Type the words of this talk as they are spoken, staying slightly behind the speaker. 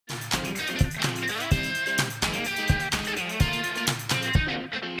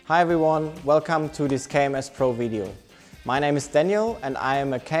Hi everyone, welcome to this KMS Pro video. My name is Daniel and I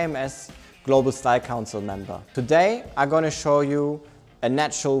am a KMS Global Style Council member. Today I'm going to show you a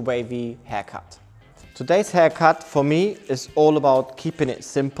natural wavy haircut. Today's haircut for me is all about keeping it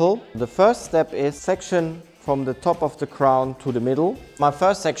simple. The first step is section from the top of the crown to the middle. My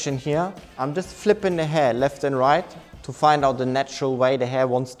first section here, I'm just flipping the hair left and right to find out the natural way the hair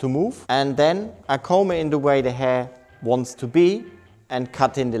wants to move, and then I comb it in the way the hair wants to be and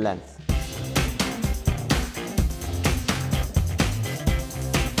cut in the length.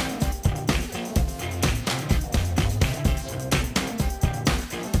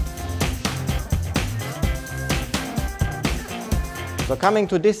 So coming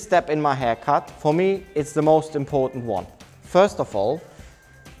to this step in my haircut, for me it's the most important one. First of all,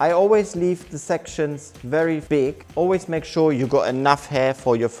 I always leave the sections very big. Always make sure you got enough hair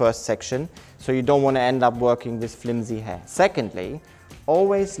for your first section, so you don't want to end up working with flimsy hair. Secondly,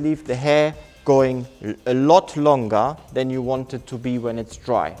 always leave the hair going a lot longer than you want it to be when it's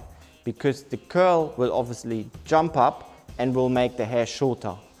dry, because the curl will obviously jump up and will make the hair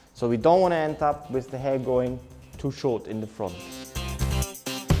shorter. So we don't want to end up with the hair going too short in the front.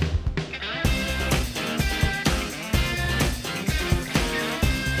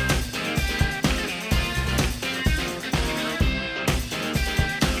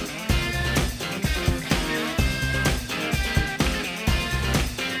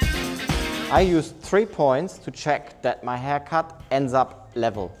 I use 3 points to check that my haircut ends up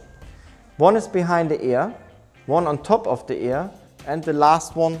level. One is behind the ear, one on top of the ear, and the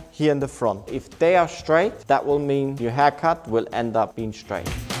last one here in the front. If they are straight, that will mean your haircut will end up being straight.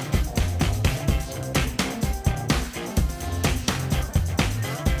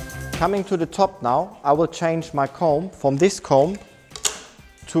 Coming to the top now, I will change my comb from this comb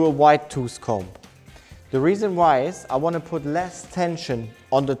to a white tooth comb. The reason why is I want to put less tension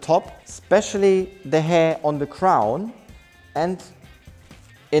on the top, especially the hair on the crown and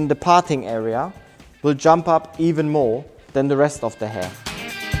in the parting area will jump up even more than the rest of the hair.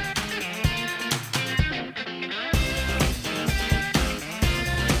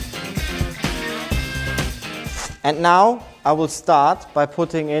 And now I will start by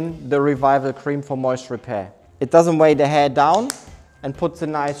putting in the Revival Cream for moisture repair. It doesn't weigh the hair down and puts a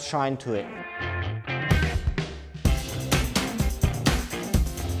nice shine to it.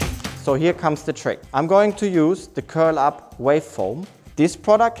 So here comes the trick. I'm going to use the CURLUP Wave Foam. This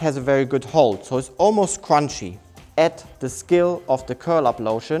product has a very good hold, so it's almost crunchy. Add the skill of the CURLUP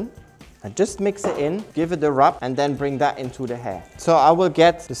lotion and just mix it in, give it a rub, and then bring that into the hair. So I will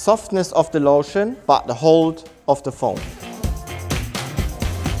get the softness of the lotion, but the hold of the foam.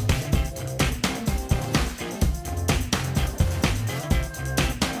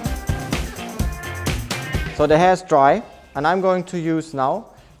 So the hair is dry, and I'm going to use now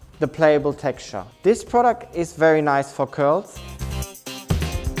the Playable texture. This product is very nice for curls.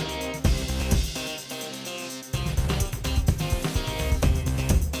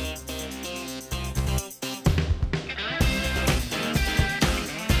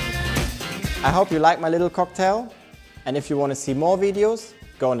 I hope you like my little cocktail, and if you want to see more videos,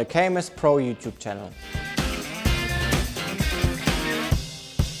 go on the KMS Pro YouTube channel.